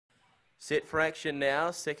Set for action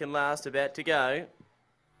now. Second last about to go.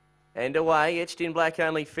 And away, etched in black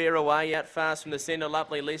only fair away, out fast from the centre,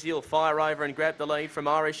 Lovely Lizzie will fire over and grab the lead from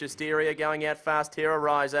Irish Hysteria, going out fast,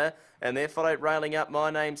 Terrorizer, and they're followed railing up,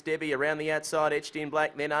 My Name's Debbie, around the outside, etched in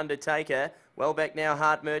black, then Undertaker, well back now,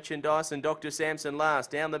 Heart Merchandise and Dr. Samson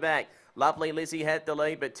last, down the back. Lovely Lizzie had the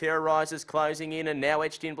lead, but Terrorizer's closing in, and now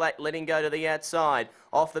etched in black, letting go to the outside.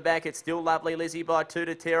 Off the back, it's still Lovely Lizzie by 2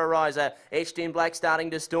 to Terrorizer. Etched in black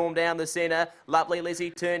starting to storm down the centre. Lovely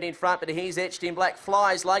Lizzie turned in front, but he's etched in black,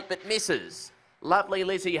 flies late but misses. Lovely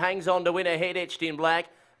Lizzie hangs on to win ahead, etched in black.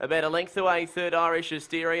 About a length away, third Irish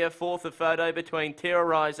Hysteria. Fourth a photo between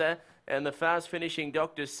Terrorizer and the fast finishing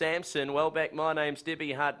Dr. Samson. Well back, My Name's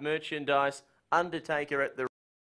Debbie, Heart Merchandise, Undertaker at the